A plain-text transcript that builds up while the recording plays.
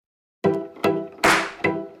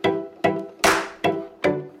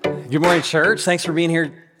Good morning, church. Thanks for being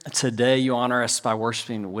here today. You honor us by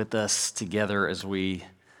worshiping with us together as we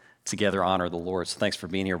together honor the Lord. So thanks for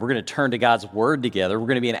being here. We're going to turn to God's word together. We're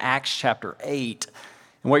going to be in Acts chapter 8.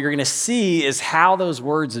 And what you're going to see is how those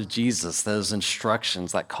words of Jesus, those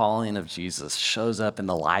instructions, that calling of Jesus shows up in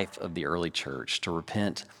the life of the early church to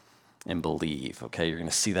repent and believe. Okay, you're going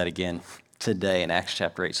to see that again today in Acts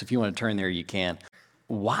chapter 8. So if you want to turn there, you can.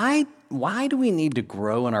 Why do we need to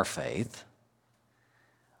grow in our faith?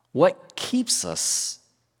 What keeps us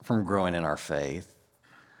from growing in our faith?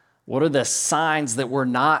 What are the signs that we're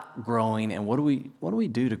not growing, and what do we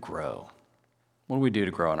do to grow? What do we do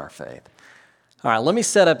to grow in our faith? All right, let me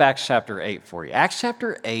set up Acts chapter 8 for you. Acts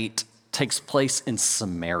chapter 8 takes place in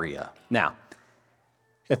Samaria. Now,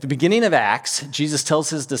 at the beginning of Acts, Jesus tells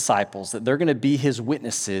his disciples that they're going to be his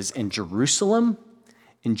witnesses in Jerusalem,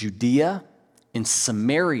 in Judea, in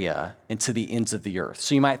Samaria, and to the ends of the earth.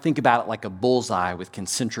 So you might think about it like a bullseye with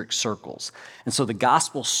concentric circles. And so the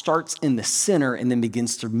gospel starts in the center and then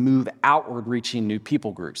begins to move outward, reaching new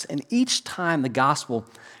people groups. And each time the gospel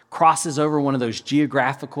crosses over one of those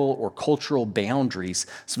geographical or cultural boundaries,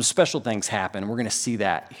 some special things happen. And we're going to see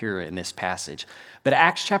that here in this passage. But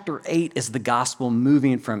Acts chapter 8 is the gospel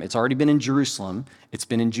moving from, it's already been in Jerusalem, it's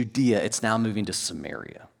been in Judea, it's now moving to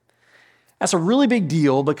Samaria. That's a really big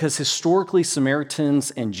deal because historically Samaritans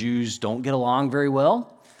and Jews don't get along very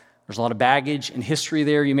well. There's a lot of baggage in history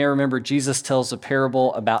there. You may remember Jesus tells a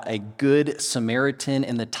parable about a good Samaritan,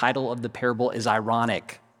 and the title of the parable is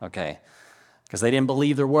ironic, okay? Because they didn't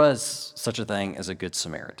believe there was such a thing as a good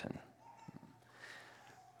Samaritan.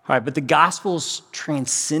 All right, but the gospel's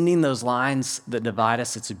transcending those lines that divide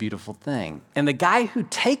us. It's a beautiful thing. And the guy who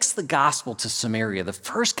takes the gospel to Samaria, the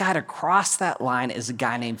first guy to cross that line is a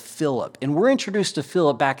guy named Philip. And we're introduced to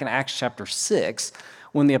Philip back in Acts chapter 6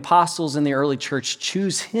 when the apostles in the early church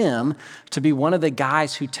choose him to be one of the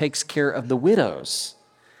guys who takes care of the widows.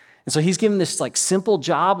 And so he's given this simple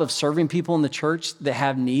job of serving people in the church that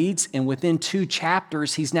have needs. And within 2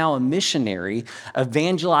 chapters, he's now a missionary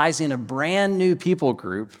evangelizing a brand new people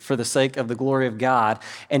group for the sake of the glory of God.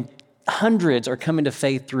 And hundreds are coming to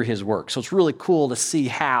faith through his work. So it's really cool to see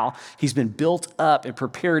how he's been built up and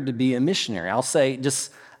prepared to be a missionary. I'll say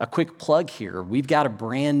just a quick plug here. We've got a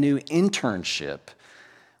brand new internship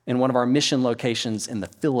in one of our mission locations in the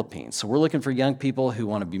Philippines. So we're looking for young people who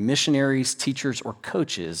want to be missionaries, teachers, or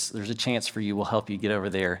coaches. There's a chance for you. We'll help you get over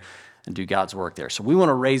there and do God's work there. So we want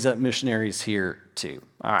to raise up missionaries here too.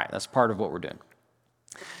 All right, that's part of what we're doing.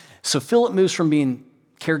 So Philip moves from being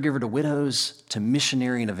caregiver to widows to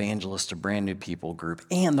missionary and evangelist to brand new people group.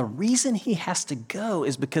 And the reason he has to go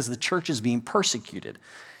is because the church is being persecuted.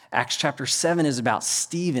 Acts chapter 7 is about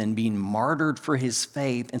Stephen being martyred for his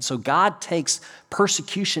faith. And so God takes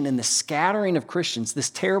persecution and the scattering of Christians, this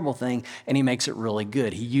terrible thing, and he makes it really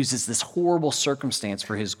good. He uses this horrible circumstance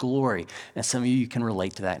for his glory. And some of you can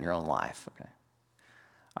relate to that in your own life. Okay.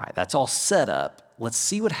 All right, that's all set up. Let's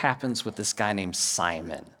see what happens with this guy named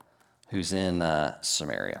Simon, who's in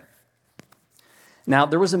Samaria. Now,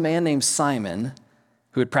 there was a man named Simon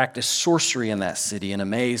who had practiced sorcery in that city and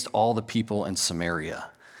amazed all the people in Samaria.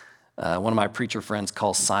 One of my preacher friends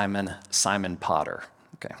calls Simon Potter.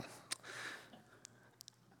 Okay.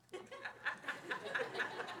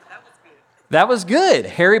 That was good.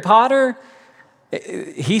 Harry Potter.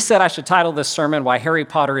 He said I should title this sermon, Why Harry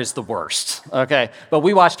Potter is the Worst. Okay. But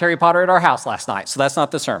we watched Harry Potter at our house last night, so that's not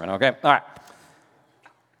the sermon. Okay. All right.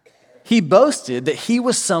 He boasted that he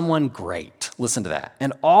was someone great. Listen to that.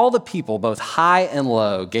 And all the people, both high and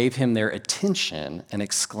low, gave him their attention and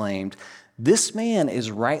exclaimed, "This man is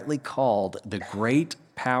rightly called the great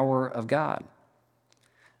power of God."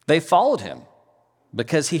 They followed him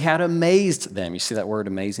because he had amazed them. You see that word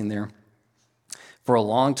amazing there? For a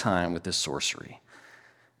long time with his sorcery.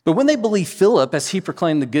 But when they believed Philip as he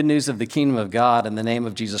proclaimed the good news of the kingdom of God in the name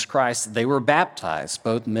of Jesus Christ, they were baptized,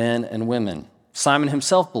 both men and women. Simon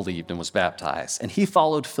himself believed and was baptized, and he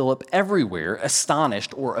followed Philip everywhere,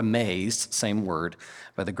 astonished or amazed, same word,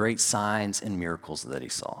 by the great signs and miracles that he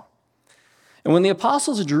saw. And when the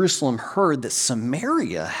apostles of Jerusalem heard that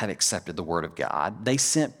Samaria had accepted the word of God, they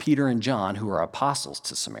sent Peter and John, who are apostles,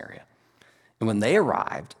 to Samaria. And when they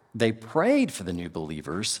arrived, they prayed for the new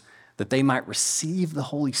believers that they might receive the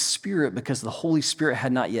Holy Spirit, because the Holy Spirit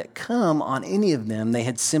had not yet come on any of them. They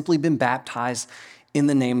had simply been baptized in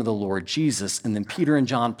the name of the Lord Jesus. And then Peter and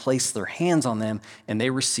John placed their hands on them and they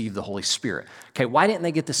received the Holy Spirit. Okay, why didn't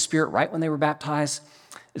they get the Spirit right when they were baptized?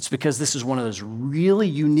 It's because this is one of those really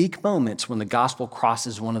unique moments when the gospel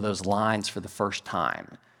crosses one of those lines for the first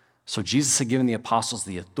time. So Jesus had given the apostles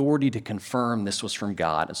the authority to confirm this was from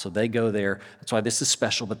God. And so they go there. That's why this is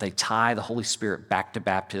special, but they tie the Holy Spirit back to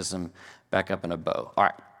baptism, back up in a bow. All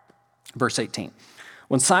right, verse 18.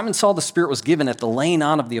 When Simon saw the Spirit was given at the laying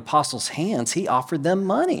on of the apostles' hands, he offered them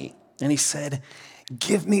money. And he said,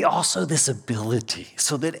 give me also this ability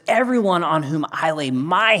so that everyone on whom I lay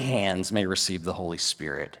my hands may receive the Holy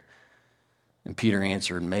Spirit. And Peter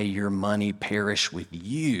answered, may your money perish with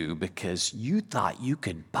you because you thought you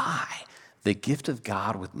could buy the gift of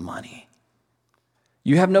God with money.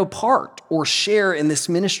 You have no part or share in this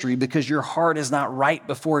ministry because your heart is not right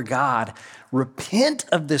before God. Repent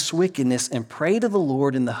of this wickedness and pray to the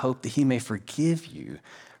Lord in the hope that he may forgive you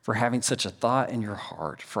for having such a thought in your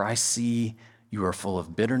heart. For I see you are full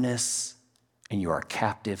of bitterness and you are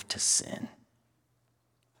captive to sin.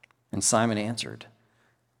 And Simon answered,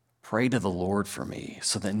 pray to the Lord for me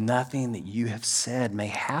so that nothing that you have said may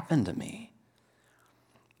happen to me.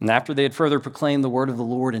 And after they had further proclaimed the word of the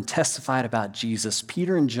Lord and testified about Jesus,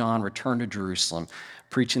 Peter and John returned to Jerusalem,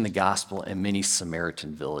 preaching the gospel in many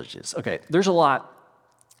Samaritan villages. Okay, there's a lot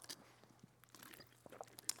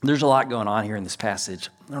going on here in this passage.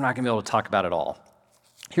 We're not going to be able to talk about it all.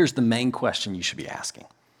 Here's the main question you should be asking.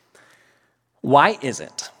 Why is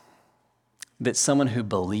it that someone who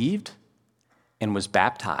believed and was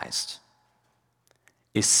baptized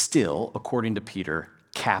is still, according to Peter,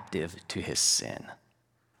 captive to his sin?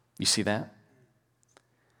 You see that?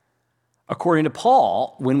 According to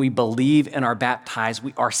Paul, when we believe and are baptized,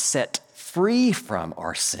 we are set free from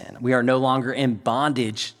our sin. We are no longer in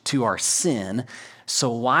bondage to our sin. So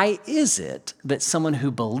why is it that someone who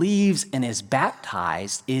believes and is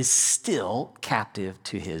baptized is still captive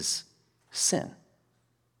to his sin?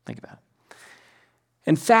 Think about it.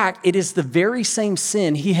 In fact, it is the very same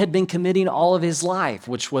sin he had been committing all of his life,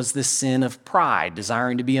 which was the sin of pride,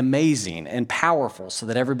 desiring to be amazing and powerful so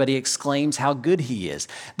that everybody exclaims how good he is.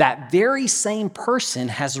 That very same person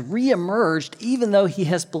has reemerged even though he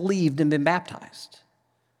has believed and been baptized.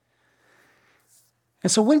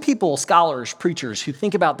 And so when people, scholars, preachers who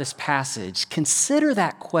think about this passage, consider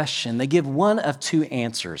that question, they give one of two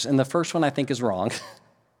answers. And the first one I think is wrong.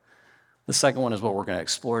 The second one is what we're going to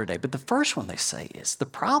explore today. But the first one they say is, the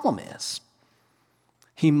problem is,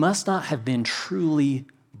 he must not have been truly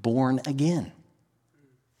born again.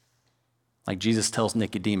 Like Jesus tells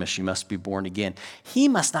Nicodemus, you must be born again. He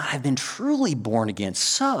must not have been truly born again.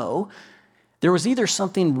 So there was either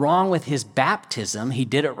something wrong with his baptism, he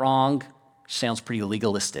did it wrong, sounds pretty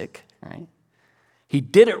legalistic, right? He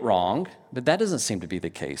did it wrong, but that doesn't seem to be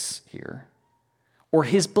the case here. Or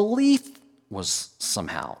his belief was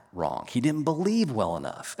somehow wrong. He didn't believe well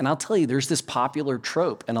enough. And I'll tell you, there's this popular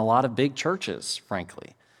trope in a lot of big churches,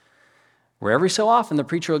 frankly, where every so often the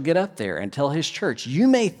preacher will get up there and tell his church, you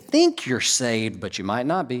may think you're saved, but you might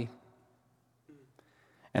not be.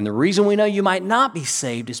 And the reason we know you might not be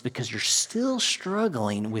saved is because you're still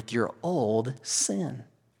struggling with your old sin.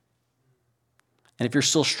 And if you're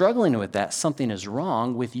still struggling with that, something is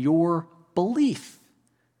wrong with your belief.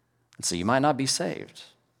 And so you might not be saved,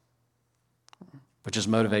 which is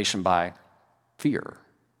motivation by fear.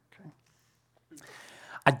 Okay.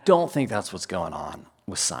 I don't think that's what's going on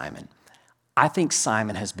with Simon. I think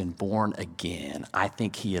Simon has been born again. I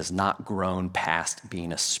think he has not grown past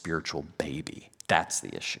being a spiritual baby. That's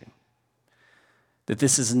the issue. That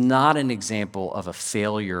this is not an example of a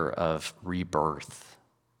failure of rebirth.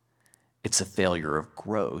 It's a failure of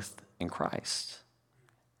growth in Christ.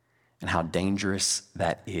 And how dangerous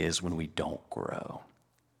that is when we don't grow.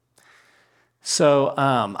 So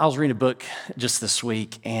I was reading a book just this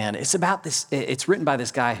week, and it's about this. It's written by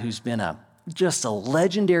this guy who's been just a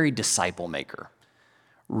legendary disciple maker,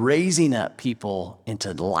 raising up people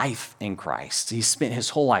into life in Christ. He's spent his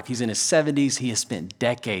whole life. He's in his 70s. He has spent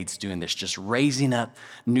decades doing this, just raising up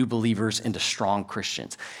new believers into strong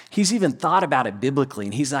Christians. He's even thought about it biblically,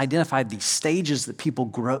 and he's identified these stages that people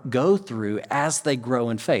go through as they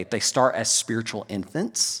grow in faith. They start as spiritual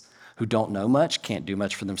infants who don't know much, can't do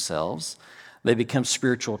much for themselves. They become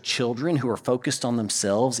spiritual children who are focused on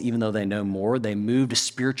themselves, even though they know more. They move to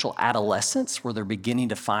spiritual adolescence, where they're beginning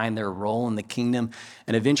to find their role in the kingdom.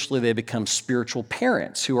 And eventually they become spiritual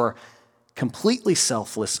parents who are completely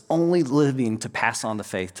selfless, only living to pass on the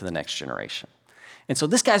faith to the next generation. And so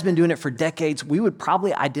this guy's been doing it for decades. We would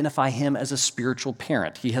probably identify him as a spiritual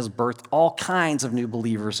parent. He has birthed all kinds of new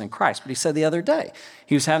believers in Christ. But he said the other day,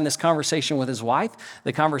 he was having this conversation with his wife.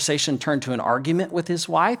 The conversation turned to an argument with his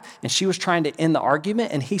wife, and she was trying to end the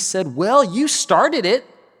argument, and he said, well, you started it.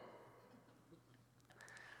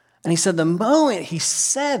 And he said the moment he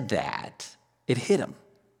said that, it hit him.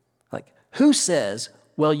 Like, who says,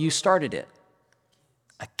 well, you started it?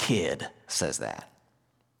 A kid says that.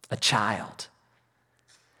 A child.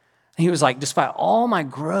 And he was like, despite all my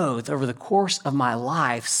growth over the course of my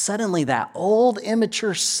life, suddenly that old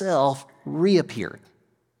immature self reappeared.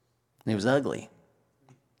 And it was ugly.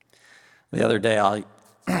 The other day, I'll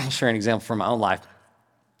share an example from my own life.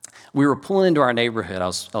 We were pulling into our neighborhood. I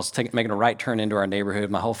was making a right turn into our neighborhood.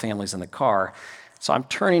 My whole family's in the car. So I'm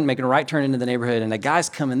making a right turn into the neighborhood, and a guy's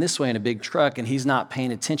coming this way in a big truck, and he's not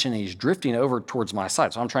paying attention, and he's drifting over towards my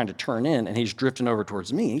side. So I'm trying to turn in, and he's drifting over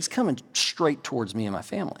towards me. He's coming straight towards me and my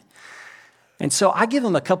family. And so I give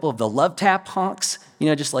him a couple of the love tap honks,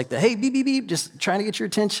 just like the, hey, beep, beep, beep, just trying to get your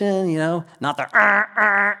attention, not the,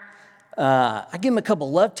 I give him a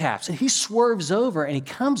couple love taps, and he swerves over, and he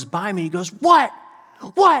comes by me, and he goes, what?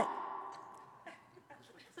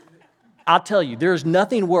 I'll tell you, there's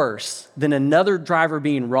nothing worse than another driver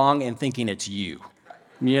being wrong and thinking it's you.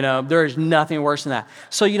 There's nothing worse than that.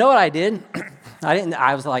 So you know what I did?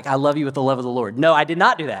 I was like, I love you with the love of the Lord. No, I did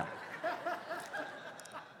not do that.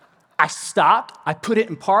 I stopped, I put it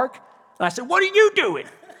in park, and I said, what are you doing?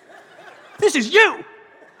 This is you.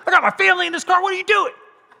 I got my family in this car, what are you doing?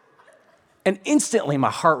 And instantly my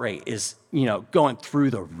heart rate is, going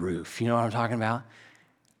through the roof. You know what I'm talking about?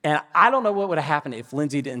 And I don't know what would have happened if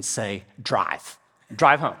Lindsay didn't say, drive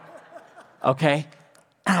home, okay?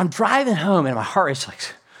 And I'm driving home, and my heart rate's like,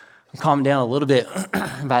 I'm calming down a little bit.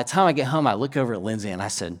 And by the time I get home, I look over at Lindsay, and I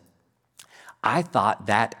said, I thought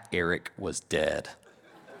that Eric was dead.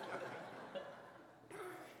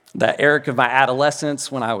 That Eric of my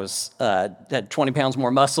adolescence, when I had 20 pounds more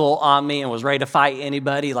muscle on me and was ready to fight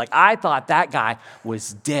anybody, I thought that guy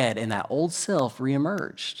was dead, and that old self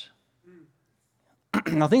reemerged.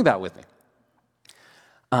 Now think about it with me.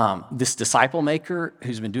 This disciple maker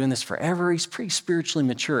who's been doing this forever, he's pretty spiritually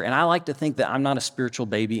mature. And I like to think that I'm not a spiritual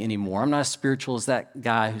baby anymore. I'm not as spiritual as that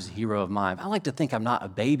guy who's a hero of mine. I like to think I'm not a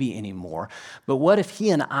baby anymore. But what if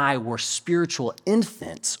he and I were spiritual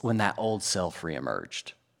infants when that old self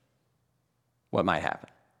reemerged? What might happen?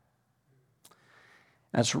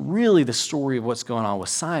 That's really the story of what's going on with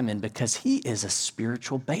Simon, because he is a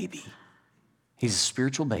spiritual baby. He's a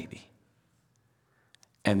spiritual baby.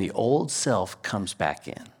 And the old self comes back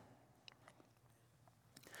in.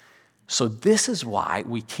 So this is why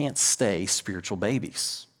we can't stay spiritual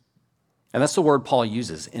babies. And that's the word Paul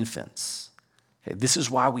uses, infants. Okay, this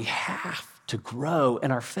is why we have to grow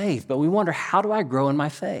in our faith. But we wonder, how do I grow in my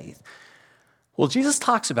faith? Well, Jesus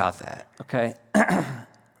talks about that, okay?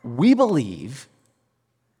 We believe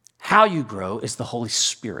how you grow is the Holy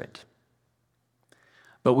Spirit.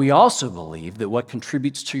 But we also believe that what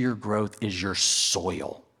contributes to your growth is your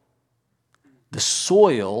soil. The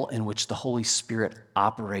soil in which the Holy Spirit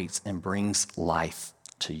operates and brings life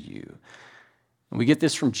to you. And we get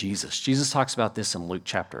this from Jesus. Jesus talks about this in Luke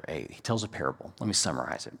chapter 8. He tells a parable. Let me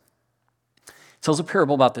summarize it. He tells a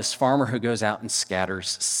parable about this farmer who goes out and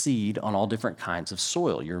scatters seed on all different kinds of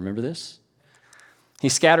soil. You remember this? He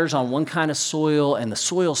scatters on one kind of soil, and the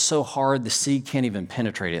soil's so hard the seed can't even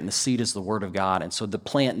penetrate it, and the seed is the word of God, and so the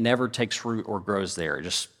plant never takes root or grows there. It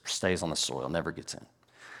just stays on the soil, never gets in.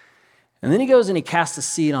 And then he goes and he casts the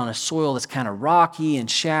seed on a soil that's kind of rocky and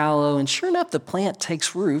shallow, and sure enough, the plant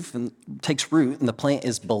takes root, and the plant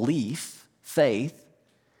is belief, faith,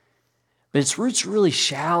 but its roots are really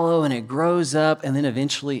shallow, and it grows up, and then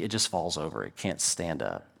eventually it just falls over. It can't stand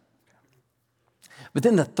up. But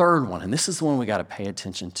then the third one, and this is the one we got to pay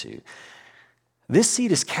attention to. This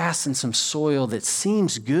seed is cast in some soil that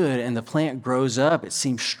seems good, and the plant grows up. It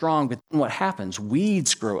seems strong, but then what happens?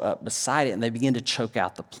 Weeds grow up beside it, and they begin to choke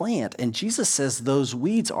out the plant. And Jesus says those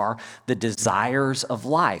weeds are the desires of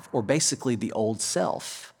life, or basically the old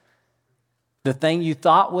self. The thing you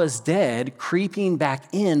thought was dead, creeping back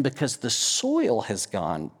in because the soil has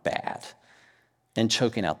gone bad and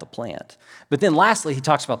choking out the plant. But then lastly, he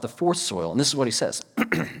talks about the fourth soil, and this is what he says.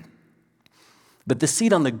 But the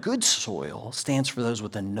seed on the good soil stands for those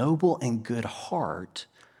with a noble and good heart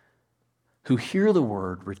who hear the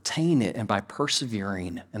word, retain it, and by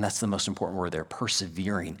persevering, and that's the most important word there,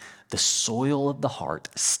 persevering, the soil of the heart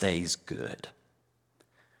stays good,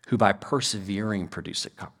 who by persevering produce a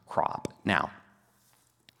crop. Now,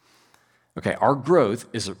 okay, our growth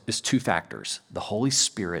is two factors, the Holy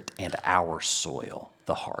Spirit and our soil,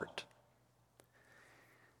 the heart.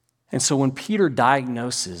 And so when Peter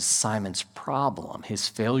diagnoses Simon's problem, his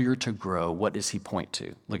failure to grow, what does he point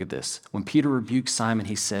to? Look at this. When Peter rebukes Simon,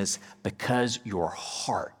 he says, because your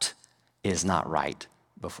heart is not right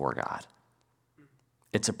before God.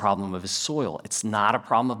 It's a problem of his soil. It's not a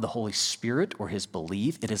problem of the Holy Spirit or his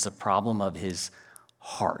belief. It is a problem of his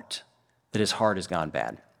heart, that his heart has gone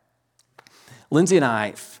bad. Lindsay and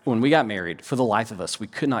I, when we got married, for the life of us, we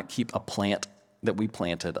could not keep a plant that we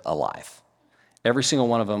planted alive. Every single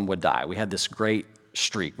one of them would die. We had this great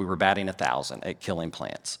streak. We were batting 1,000 at killing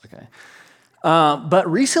plants, okay? But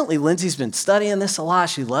recently, Lindsay's been studying this a lot.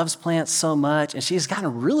 She loves plants so much, and she's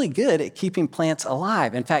gotten really good at keeping plants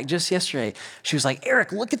alive. In fact, just yesterday, she was like,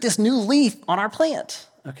 Eric, look at this new leaf on our plant,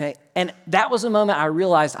 okay? And that was the moment I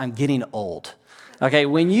realized I'm getting old, okay?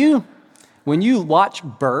 When you watch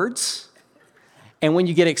birds, and when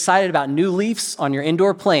you get excited about new leaves on your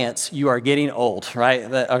indoor plants, you are getting old, right?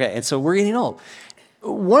 Okay, and so we're getting old.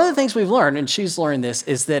 One of the things we've learned, and she's learned this,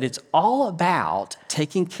 is that it's all about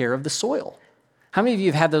taking care of the soil. How many of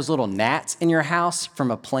you have had those little gnats in your house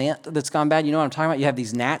from a plant that's gone bad? You know what I'm talking about? You have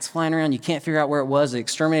these gnats flying around. You can't figure out where it was. The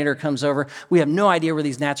exterminator comes over. We have no idea where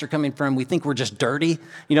these gnats are coming from. We think we're just dirty.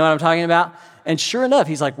 You know what I'm talking about? And sure enough,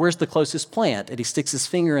 he's like, where's the closest plant? And he sticks his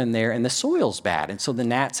finger in there, and the soil's bad. And so the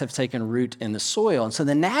gnats have taken root in the soil. And so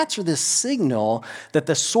the gnats are this signal that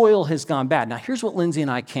the soil has gone bad. Now, here's what Lindsay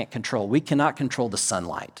and I can't control. We cannot control the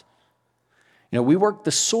sunlight. You know, we work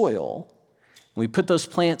the soil. We put those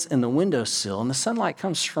plants in the windowsill, and the sunlight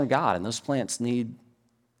comes from God, and those plants need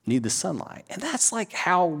the sunlight. And that's like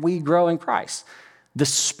how we grow in Christ. The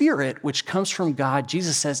Spirit, which comes from God,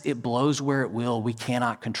 Jesus says it blows where it will. We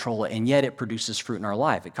cannot control it, and yet it produces fruit in our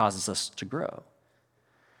life. It causes us to grow.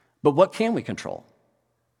 But what can we control?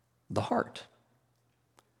 The heart.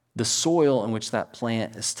 The soil in which that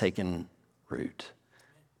plant is taken root.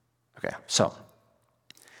 Okay, so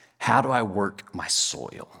how do I work my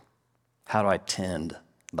soil? How do I tend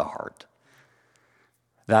the heart?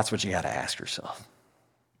 That's what you got to ask yourself.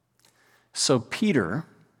 So Peter,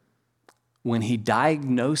 when he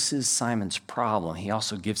diagnoses Simon's problem, he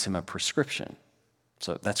also gives him a prescription.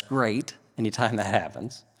 So that's great anytime that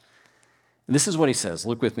happens. And this is what he says.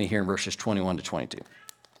 Look with me here in verses 21 to 22.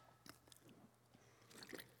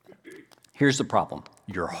 Here's the problem.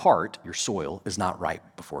 Your heart, your soil, is not right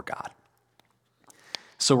before God.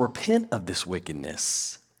 So repent of this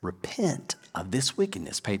wickedness. Repent of this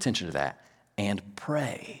wickedness, pay attention to that, and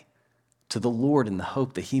pray to the Lord in the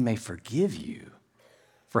hope that he may forgive you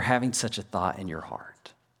for having such a thought in your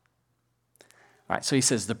heart. All right, so he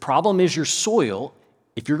says, the problem is your soil.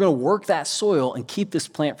 If you're going to work that soil and keep this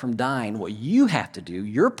plant from dying, what you have to do,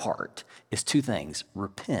 your part, is two things: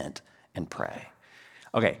 repent and pray.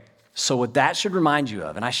 Okay, so what that should remind you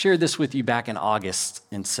of, and I shared this with you back in August,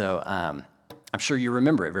 and so I'm sure you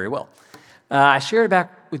remember it very well. I shared it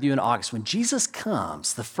back with you in August. When Jesus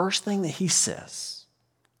comes, the first thing that he says,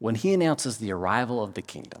 when he announces the arrival of the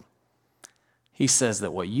kingdom, he says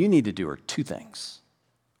that what you need to do are two things: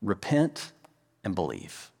 repent and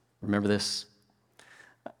believe. Remember this?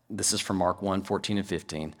 This is from Mark 1, 14 and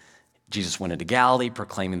 15. Jesus went into Galilee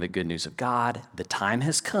proclaiming the good news of God. The time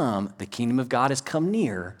has come. The kingdom of God has come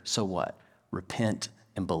near. So what? Repent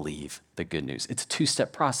and believe the good news. It's a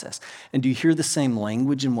two-step process. And do you hear the same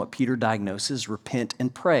language in what Peter diagnoses? Repent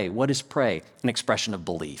and pray. What is pray? An expression of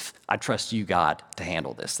belief. I trust you, God, to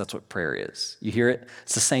handle this. That's what prayer is. You hear it?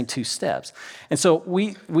 It's the same two steps. And so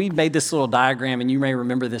we made this little diagram, and you may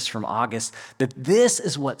remember this from August, that this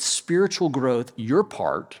is what spiritual growth, your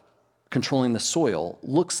part, controlling the soil,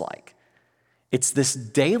 looks like. It's this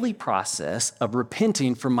daily process of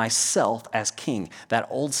repenting from myself as king, that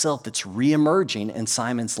old self that's reemerging in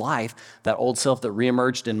Simon's life, that old self that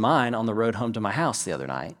reemerged in mine on the road home to my house the other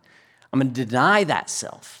night. I'm going to deny that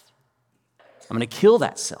self. I'm going to kill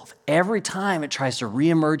that self every time it tries to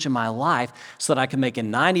reemerge in my life so that I can make a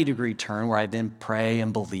 90-degree turn where I then pray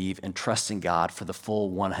and believe and trust in God for the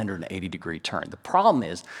full 180-degree turn. The problem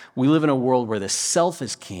is we live in a world where the self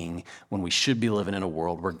is king when we should be living in a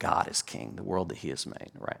world where God is king, the world that he has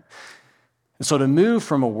made, right? And so to move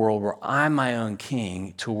from a world where I'm my own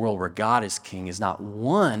king to a world where God is king is not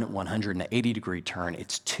one 180-degree turn,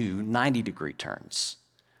 it's two 90-degree turns.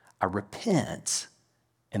 I repent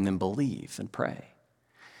and then believe and pray.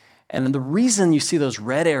 And then the reason you see those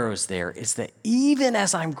red arrows there is that even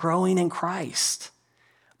as I'm growing in Christ,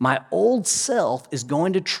 my old self is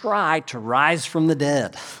going to try to rise from the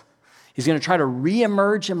dead. He's going to try to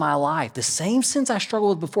reemerge in my life. The same sins I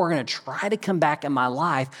struggled with before are going to try to come back in my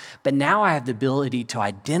life, but now I have the ability to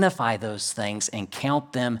identify those things and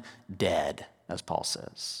count them dead, as Paul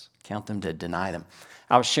says. Count them dead, deny them.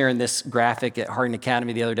 I was sharing this graphic at Harding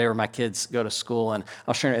Academy the other day where my kids go to school, and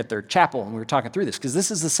I was sharing it at their chapel, and we were talking through this, because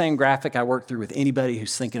this is the same graphic I work through with anybody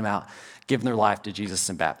who's thinking about giving their life to Jesus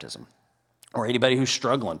in baptism, or anybody who's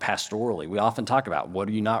struggling pastorally. We often talk about, what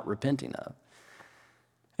are you not repenting of?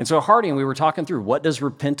 And so at Harding, we were talking through, what does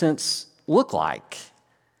repentance look like?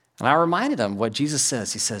 And I reminded them what Jesus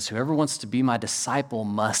says. He says, whoever wants to be my disciple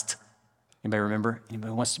must Anybody remember? Anybody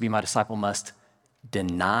who wants to be my disciple must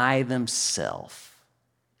deny themselves,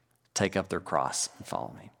 take up their cross, and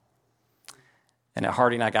follow me. And at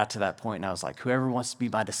Harding, I got to that point, and I was like, whoever wants to be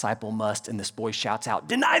my disciple must, and this boy shouts out,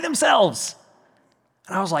 deny themselves.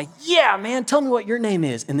 And I was like, yeah, man, tell me what your name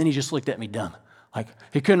is. And then he just looked at me dumb, like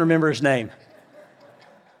he couldn't remember his name.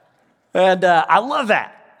 And I love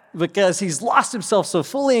that because he's lost himself so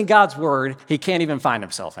fully in God's word, he can't even find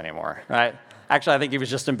himself anymore, right? Actually, I think he was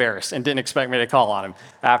just embarrassed and didn't expect me to call on him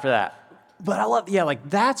after that. But I love, like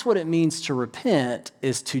that's what it means to repent,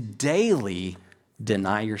 is to daily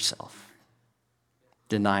deny yourself.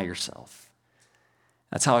 Deny yourself.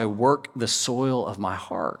 That's how I work the soil of my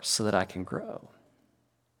heart so that I can grow.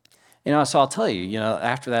 So I'll tell you,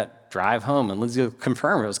 after that drive home, and Lindsay will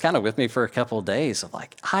confirm, it was kind of with me for a couple of days of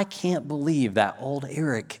like, I can't believe that old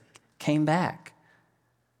Eric came back.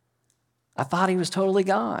 I thought he was totally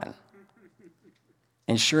gone.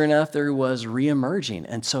 And sure enough, there he was reemerging.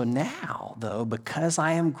 And so now, though, because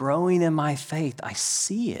I am growing in my faith, I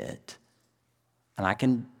see it and I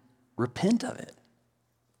can repent of it.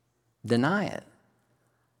 Deny it.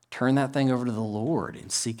 Turn that thing over to the Lord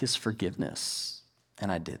and seek his forgiveness.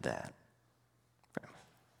 And I did that.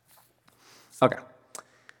 Okay.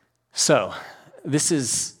 So this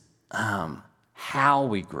is how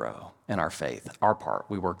we grow in our faith. Our part,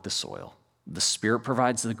 we work the soil. The Spirit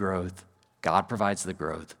provides the growth. God provides the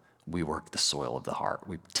growth. We work the soil of the heart.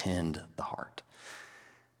 We tend the heart.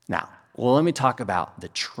 Now, let me talk about the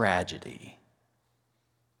tragedy,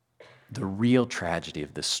 the real tragedy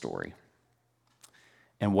of this story,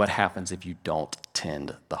 and what happens if you don't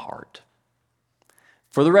tend the heart.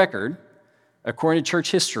 For the record, according to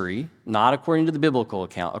church history, not according to the biblical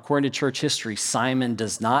account, according to church history, Simon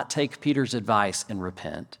does not take Peter's advice and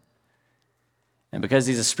repent. And because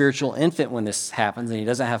he's a spiritual infant when this happens and he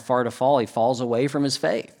doesn't have far to fall, he falls away from his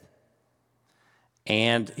faith.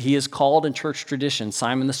 And he is called in church tradition,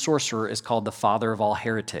 Simon the Sorcerer is called the father of all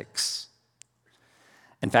heretics.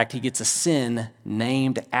 In fact, he gets a sin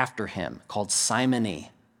named after him called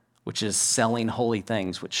simony, which is selling holy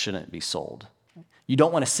things which shouldn't be sold. You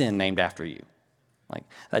don't want a sin named after you. Like,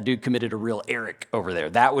 that dude committed a real Eric over there.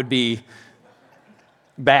 That would be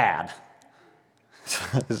bad.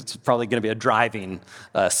 It's probably going to be a driving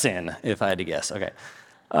sin, if I had to guess. Okay.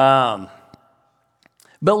 But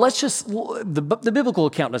let's just, the biblical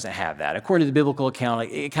account doesn't have that. According to the biblical account,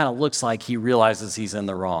 it kind of looks like he realizes he's in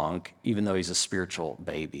the wrong, even though he's a spiritual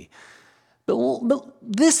baby. But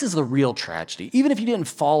this is the real tragedy. Even if you didn't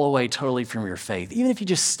fall away totally from your faith, even if you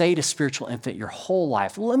just stayed a spiritual infant your whole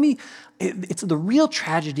life, it's the real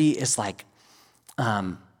tragedy is like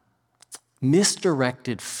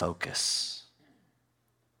misdirected focus.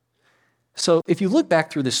 So if you look back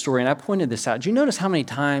through this story, and I pointed this out, do you notice how many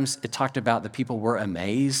times it talked about the people were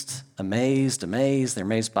amazed? They're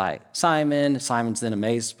amazed by Simon. Simon's then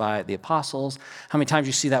amazed by the apostles. How many times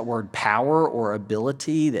you see that word power or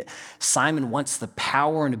ability, that Simon wants the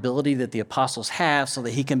power and ability that the apostles have so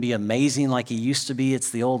that he can be amazing like he used to be. It's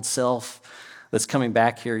the old self that's coming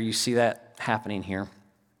back here. You see that happening here.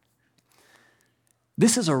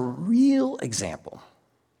 This is a real example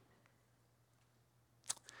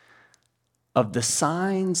of the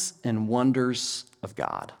signs and wonders of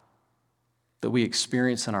God that we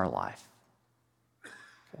experience in our life.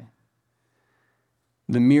 Okay?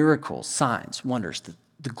 The miracles, signs, wonders,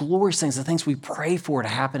 the glorious things, the things we pray for to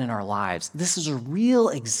happen in our lives. This is a real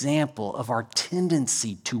example of our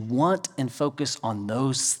tendency to want and focus on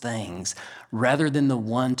those things rather than the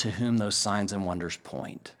one to whom those signs and wonders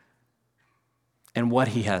point and what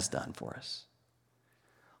he has done for us.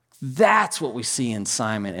 That's what we see in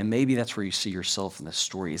Simon, and maybe that's where you see yourself in this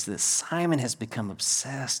story, is that Simon has become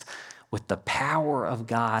obsessed with the power of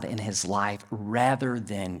God in his life rather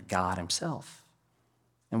than God himself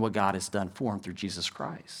and what God has done for him through Jesus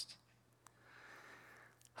Christ.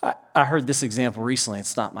 I heard this example recently.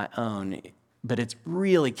 It's not my own, but it's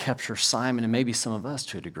really captured Simon and maybe some of us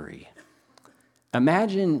to a degree.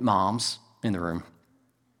 Imagine, moms in the room,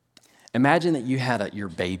 imagine that you had your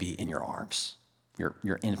baby in your arms.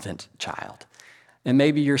 Your infant child. And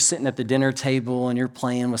maybe you're sitting at the dinner table and you're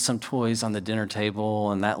playing with some toys on the dinner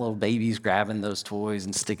table, and that little baby's grabbing those toys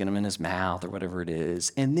and sticking them in his mouth or whatever it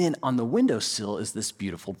is. And then on the windowsill is this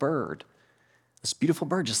beautiful bird. This beautiful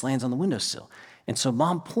bird just lands on the windowsill. And so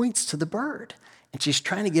mom points to the bird, and she's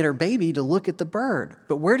trying to get her baby to look at the bird.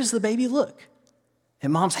 But where does the baby look?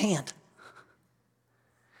 In mom's hand.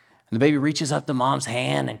 And the baby reaches up to mom's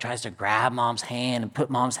hand and tries to grab mom's hand and put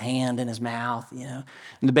mom's hand in his mouth, And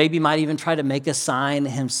the baby might even try to make a sign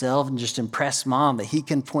himself and just impress mom that he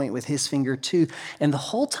can point with his finger too. And the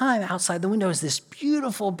whole time outside the window is this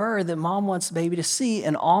beautiful bird that mom wants the baby to see,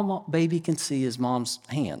 and all baby can see is mom's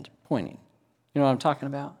hand pointing. You know what I'm talking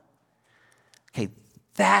about? Okay,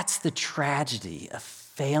 that's the tragedy of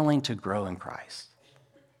failing to grow in Christ.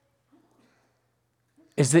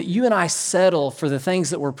 Is that you and I settle for the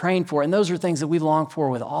things that we're praying for, and those are things that we long for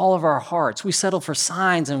with all of our hearts. We settle for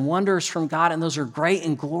signs and wonders from God, and those are great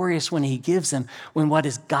and glorious when he gives them, when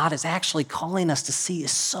God is actually calling us to see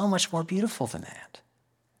is so much more beautiful than that.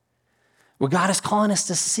 What God is calling us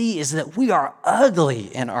to see is that we are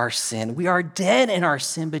ugly in our sin. We are dead in our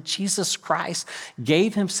sin, but Jesus Christ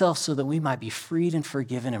gave himself so that we might be freed and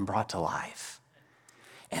forgiven and brought to life.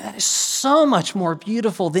 And that is so much more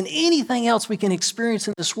beautiful than anything else we can experience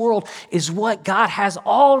in this world, is what God has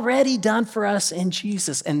already done for us in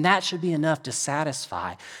Jesus. And that should be enough to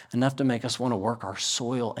satisfy, enough to make us want to work our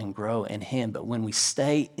soil and grow in him. But when we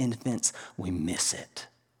stay infants, we miss it.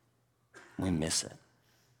 We miss it.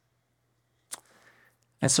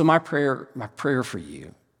 And so my prayer for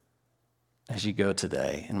you as you go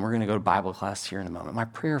today, and we're going to go to Bible class here in a moment, my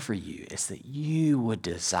prayer for you is that you would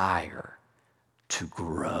desire to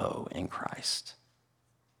grow in Christ.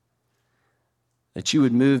 That you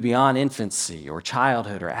would move beyond infancy or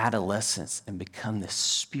childhood or adolescence and become this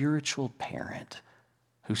spiritual parent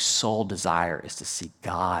whose sole desire is to see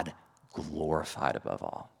God glorified above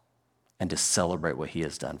all and to celebrate what he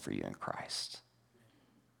has done for you in Christ.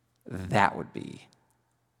 That would be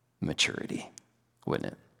maturity,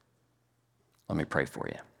 wouldn't it? Let me pray for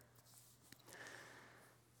you.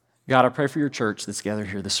 God, I pray for your church that's gathered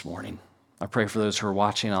here this morning. I pray for those who are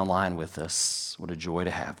watching online with us. What a joy to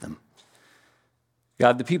have them.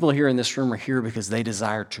 God, the people here in this room are here because they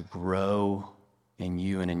desire to grow in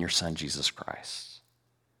you and in your Son, Jesus Christ.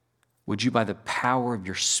 Would you, by the power of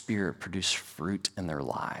your Spirit, produce fruit in their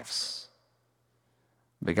lives?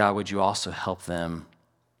 But God, would you also help them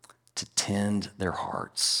to tend their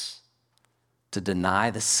hearts, to deny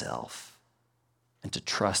the self, and to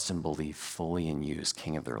trust and believe fully in you as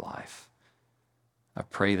King of their life? I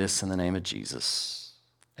pray this in the name of Jesus.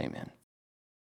 Amen.